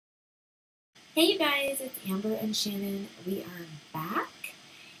Hey you guys, it's Amber and Shannon. We are back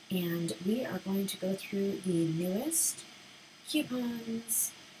and we are going to go through the newest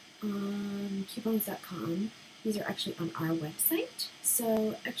coupons on coupons.com. These are actually on our website.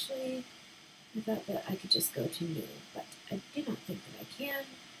 So actually I thought that I could just go to new, but I do not think that I can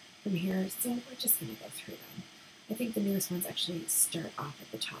from here. So we're just going to go through them. I think the newest ones actually start off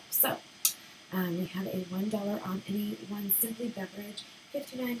at the top. So we have a $1 on any one Simply beverage,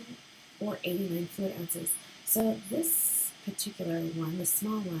 59 or 89 fluid ounces. So this particular one, the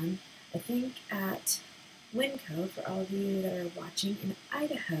small one, I think at Winco, for all of you that are watching in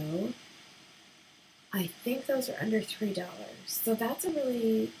Idaho, I think those are under $3. So that's a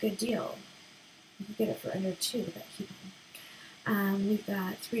really good deal. You can get it for under $2 with that coupon. We've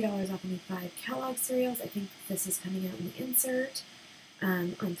got $3 off any 5 Kellogg cereals. I think this is coming out in the insert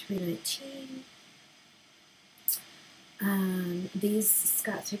on $3.19. These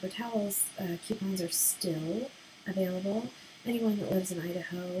Scott's paper towels coupons are still available. Anyone that lives in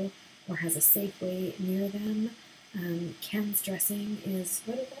Idaho or has a Safeway near them, Ken's dressing is,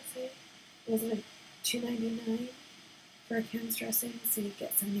 what did that say? Was it $2.99 for a Ken's dressing? So you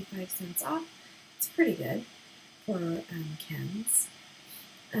get 75 cents off. It's pretty good for Ken's.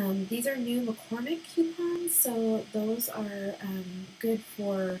 These are new McCormick coupons, so those are good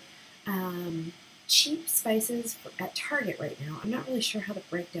for cheap spices at Target right now. I'm not really sure how the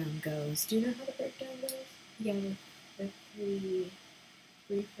breakdown goes. Do you know how the breakdown goes? Yeah, the 350,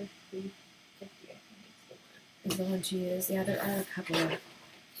 I think is the one to use. Yeah, there are a couple of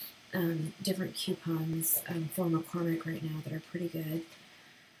different coupons for McCormick right now that are pretty good.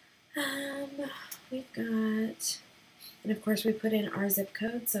 We've got, and of course we put in our zip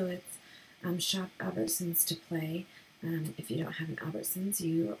code, so it's Shop Albertsons to play. If you don't have an Albertsons,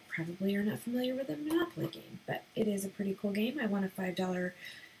 you probably are not familiar with the Monopoly game, but it is a pretty cool game. I won a $5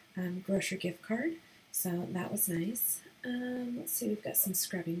 grocery gift card, so that was nice. Let's see, we've got some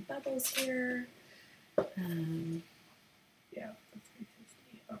scrubbing bubbles here. yeah, that's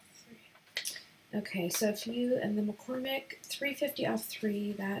 350 off 3. Okay, so if you, and the McCormick, $3.50 off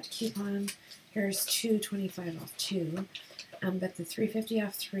 3, that coupon, here's $2.25 off 2, but the $3.50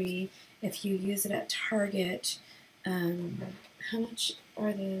 off 3, if you use it at Target, how much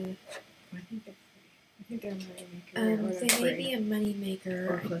are the? I think they're free. I think they're a money maker. They may be a money maker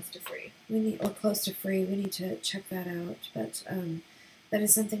or close to free. Or close to free. We need to check that out. But that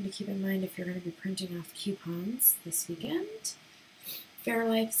is something to keep in mind if you're going to be printing off coupons this weekend.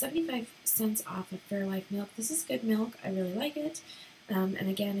 Fairlife, 75 cents off of Fairlife milk. This is good milk. I really like it. And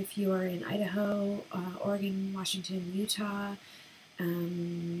again, if you are in Idaho, Oregon, Washington, Utah,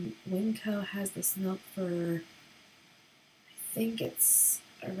 Winco has this milk for, I think it's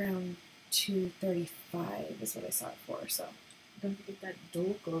around $2.35 is what I saw it for. So don't forget that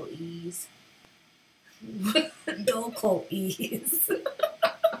Dolco Ease. Dolco Ease.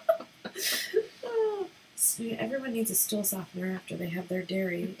 So everyone needs a stool softener after they have their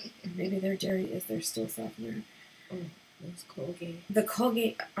dairy. Maybe their dairy is their stool softener. Oh, those Colgate. The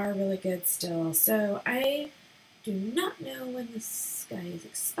Colgate are really good still. So I do not know when this guy is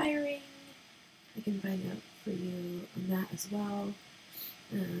expiring. I can find out for you on that as well.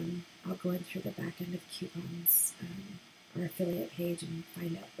 I'll go in through the back end of coupons, our affiliate page, and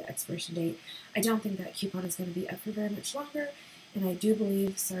find out the expiration date. I don't think that coupon is going to be up for very much longer, and I do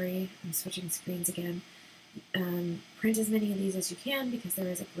believe, sorry, I'm switching screens again, print as many of these as you can because there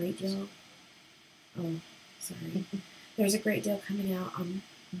is a great deal, there's a great deal coming out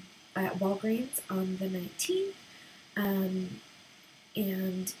at Walgreens on the 19th,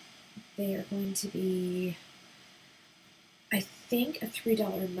 and they are going to be, I think, a $3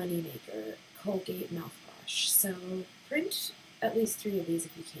 moneymaker Colgate mouthwash. So print at least 3 of these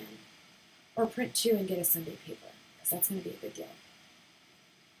if you can. Or print 2 and get a Sunday paper, because that's going to be a good deal.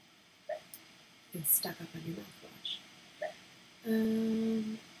 And stock up on your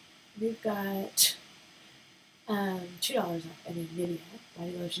mouthwash. We've got $2 off any Nivea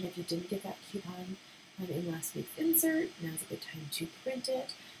body lotion. If you didn't get that coupon in last week's insert, now's a good time to print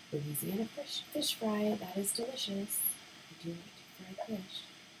it. Louisiana fish fry, that is delicious. I do like to fry fish.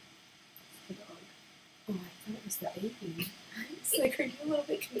 It's the dog. Oh, I thought it was the baby. It's like, are you a little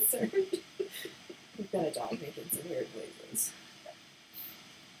bit concerned? We've got a dog making some weird noises.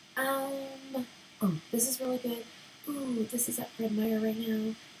 Oh, this is really good. Ooh, this is at Fred Meyer right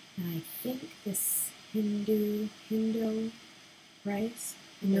now. And I think this Hindu rice,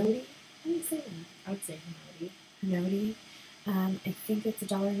 Hinodi? How do you say that? I would say Hinodi. I think it's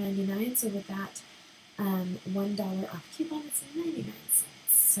 $1.99, so with that $1 off coupon, it's 99 cents.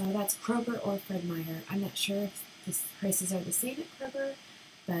 So that's Kroger or Fred Meyer. I'm not sure if the prices are the same at Kroger,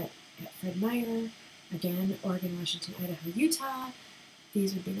 but at Fred Meyer. Again, Oregon, Washington, Idaho, Utah.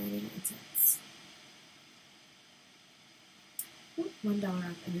 These would be 99¢. Ooh, $1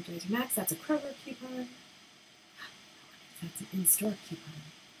 off Energizer Max. That's a Kroger coupon. That's an in-store coupon.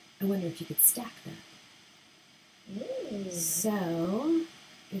 I wonder if you could stack that. Ooh. So,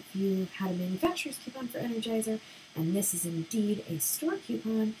 if you had a manufacturer's coupon for Energizer, and this is indeed a store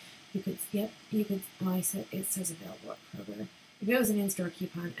coupon, you could, oh, it says available at Kroger. If it was an in-store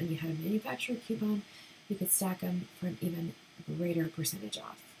coupon and you had a manufacturer coupon, you could stack them for an even greater percentage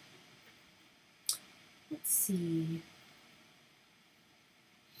off. Let's see.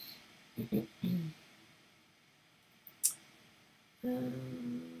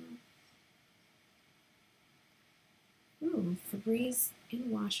 Ooh, Febreze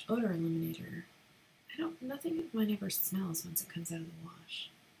In-Wash Odor Eliminator. Nothing of mine ever smells once it comes out of the wash.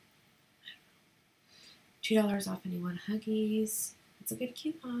 $2 off any one Huggies. It's a good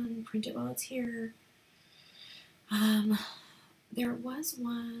coupon. Print it while it's here. There was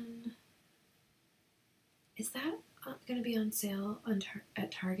one. Is that going to be on sale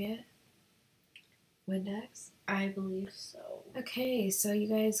at Target? Windex? I believe so. Okay, so you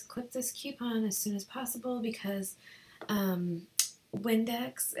guys clip this coupon as soon as possible because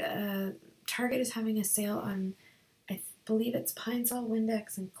Windex, Target is having a sale on, I believe it's Pine Sol,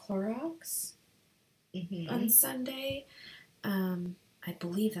 Windex, and Clorox on Sunday. I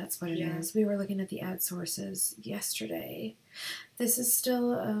believe that's what it is. We were looking at the ad sources yesterday. This is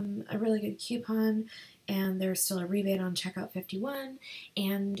still a really good coupon, and there's still a rebate on checkout 51.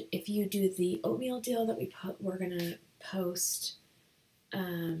 And if you do the oatmeal deal that we're gonna post,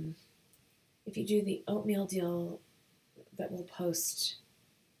 if you do the oatmeal deal that we'll post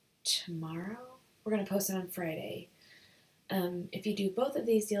tomorrow, we're gonna post it on Friday. If you do both of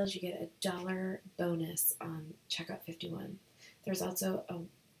these deals, you get a $1 bonus on checkout 51. There's also a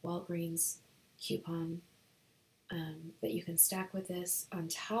Walgreens coupon that you can stack with this on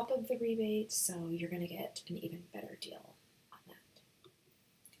top of the rebate, so you're going to get an even better deal on that.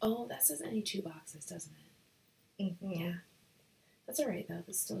 Oh, that says any 2 boxes, doesn't it? Yeah. That's all right, though.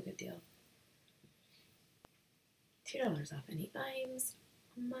 That's still a good deal. $2 off any Iams.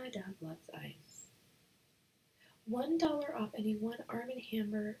 My dog loves Iams. $1 off any one Arm &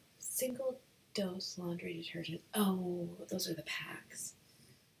 Hammer single-dose laundry detergent. Oh, those are the packs.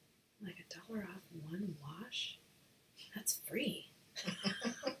 Like $1 off one wash? That's free.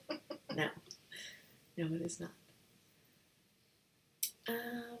 No, it is not.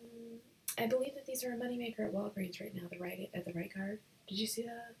 I believe that these are a moneymaker at Walgreens right now. The right card. Did you see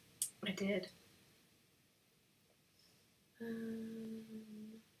that? I did.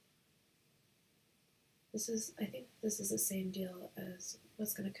 I think this is the same deal as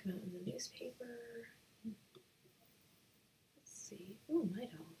what's going to come out in the newspaper. Let's see. Oh, my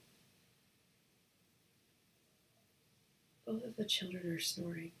dog. Both of the children are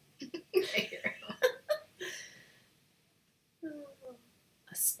snoring.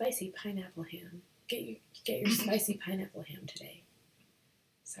 A spicy pineapple ham. Get your spicy pineapple ham today.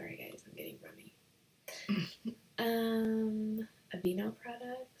 Sorry, guys, I'm getting rummy. Aveeno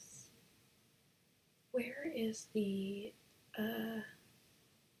products. Where is the $5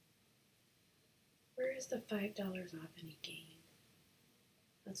 off any gain?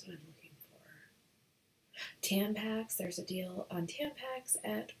 That's what I'm looking for. Tampax, there's a deal on Tampax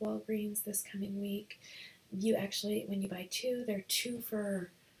at Walgreens this coming week. You actually, when you buy 2, they're 2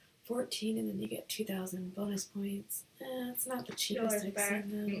 for $14, and then you get 2,000 bonus points. It's not the cheapest I've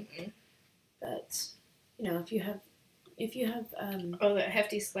seen though. But you know, if you have the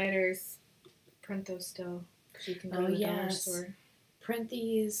hefty sliders, print those still. You can go to the dollar store. Print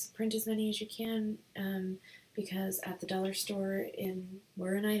as many as you can, because at the dollar store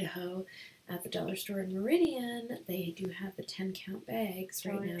we're in Idaho, at the dollar store in Meridian, they do have the 10-count bags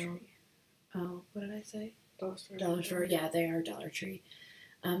right now. Oh, what did I say? Dollar store. Yeah, they are Dollar Tree.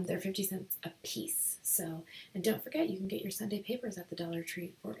 They're 50 cents a piece. So, and don't forget, you can get your Sunday papers at the Dollar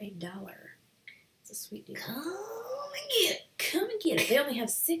Tree for $1. It's a sweet deal. Come and get it. They only have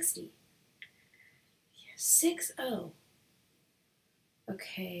 60. 60.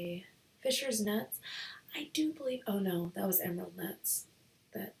 Okay. Fisher's Nuts. I do believe. Oh no, that was Emerald Nuts.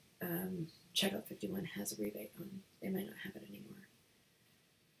 That Checkout 51 has a rebate on. They might not have it anymore.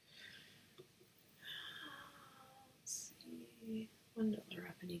 Let's see. $1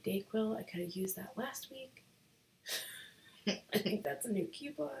 off any Dayquil. I could have used that last week. I think that's a new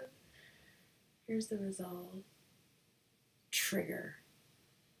coupon. Here's the Resolve. Trigger.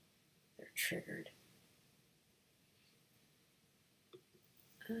 They're triggered.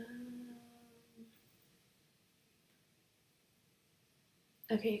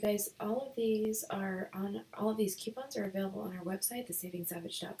 Okay, you guys, all of these coupons are available on our website,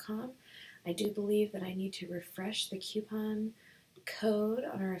 thesavingsavage.com. I do believe that I need to refresh the coupon code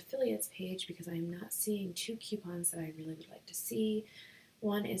on our affiliates page because I am not seeing 2 coupons that I really would like to see.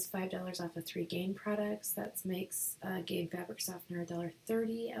 One is $5 off of 3 Gain products. That makes Gain Fabric Softener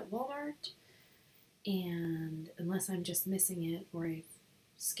 $1.30 at Walmart. And unless I'm just missing it or I've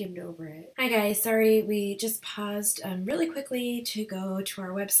skimmed over it. Hi guys, sorry we just paused really quickly to go to our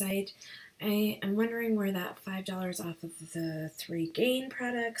website. I am wondering where that $5 off of the 3 Gain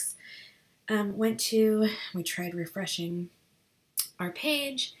products went to. We tried refreshing our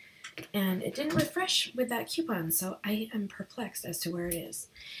page and it didn't refresh with that coupon, so I am perplexed as to where it is.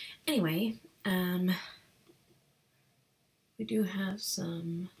 Anyway, we do have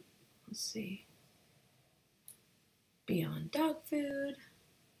some, let's see, Beyond Dog Food,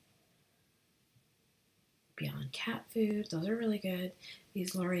 Beyond Cat Food, those are really good.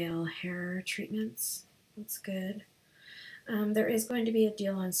 These L'Oreal hair treatments, that's good. There is going to be a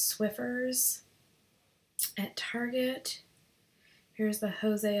deal on Swiffers at Target. Here's the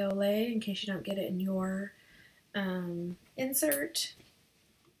Jose Olay, in case you don't get it in your insert.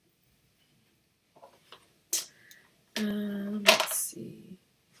 Let's see.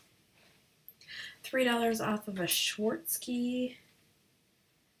 $3 off of a Schwartzky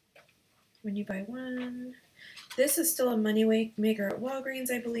when you buy one. This is still a money maker at Walgreens,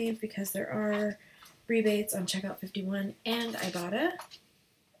 I believe, because there are rebates on checkout 51 and Ibotta.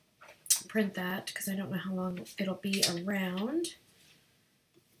 Print that because I don't know how long it'll be around.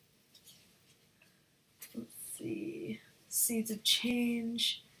 Seeds of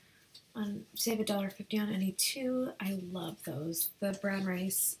Change. Save $1.50 on any 2. I love those. The brown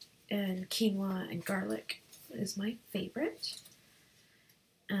rice and quinoa and garlic is my favorite.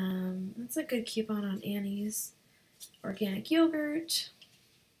 That's a good coupon on Annie's organic yogurt.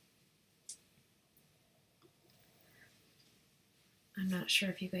 I'm not sure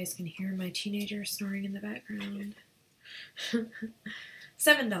if you guys can hear my teenager snoring in the background.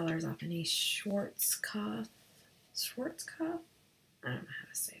 $7 off any Schwarzkopf. Schwarzkopf? I don't know how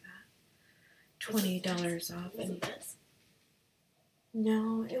to say that. $20 off any.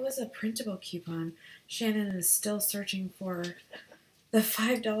 No, it was a printable coupon. Shannon is still searching for the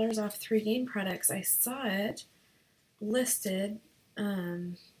 $5 off 3 Gain products. I saw it listed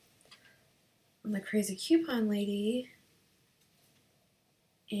on the Crazy Coupon Lady,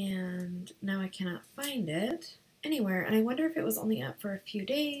 and now I cannot find it anywhere. And I wonder if it was only up for a few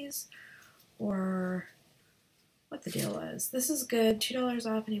days or what the deal was. This is good. $2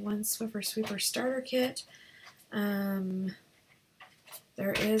 off any 1 Swiffer Sweeper starter kit. There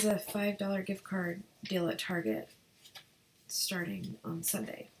is a $5 gift card deal at Target starting on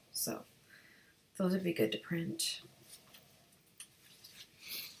Sunday, so those would be good to print.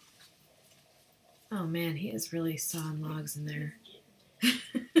 Oh man, he is really sawing logs in there.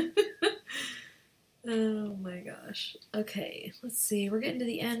 Oh my gosh. Okay, let's see. We're getting to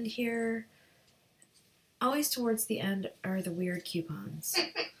the end here. Always towards the end are the weird coupons.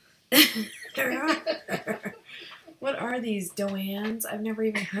 There are. What are these, Doans? I've never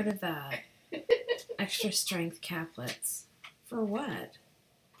even heard of that. Extra strength caplets. For what?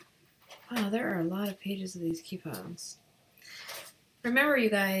 Wow, there are a lot of pages of these coupons. Remember, you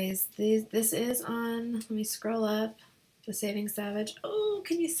guys, this is on, let me scroll up, The Saving Savage. Oh,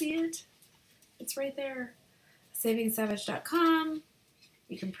 can you see it? It's right there. SavingSavage.com.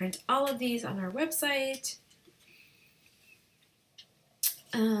 You can print all of these on our website.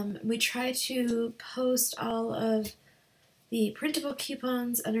 We try to post all of the printable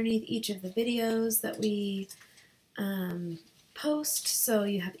coupons underneath each of the videos that we post, so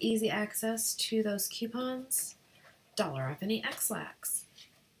you have easy access to those coupons. $1 off any X-Lax.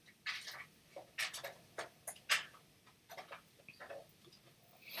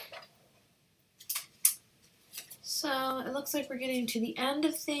 So it looks like we're getting to the end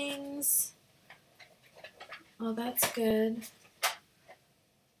of things. Oh, that's good.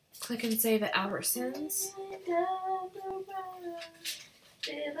 Click and save at Albertsons.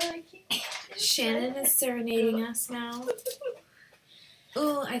 Shannon is serenading us now.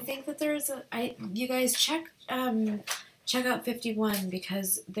 Oh, I think that there's you guys check out 51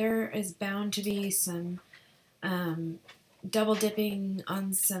 because there is bound to be some double dipping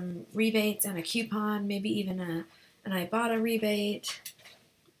on some rebates and a coupon, maybe even an Ibotta rebate.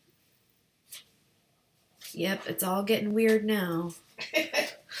 Yep, it's all getting weird now.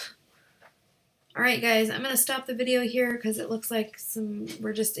 Alright guys, I'm going to stop the video here because it looks like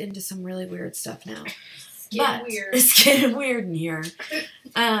we're just into some really weird stuff now. It's getting weird in here.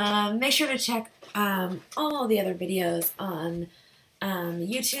 Make sure to check all the other videos on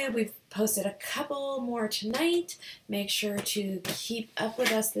YouTube, we've posted a couple more tonight. Make sure to keep up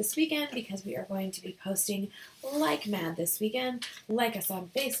with us this weekend because we are going to be posting like mad this weekend. Like us on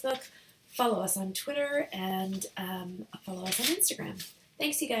Facebook, follow us on Twitter, and follow us on Instagram.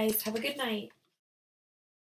 Thanks, you guys. Have a good night.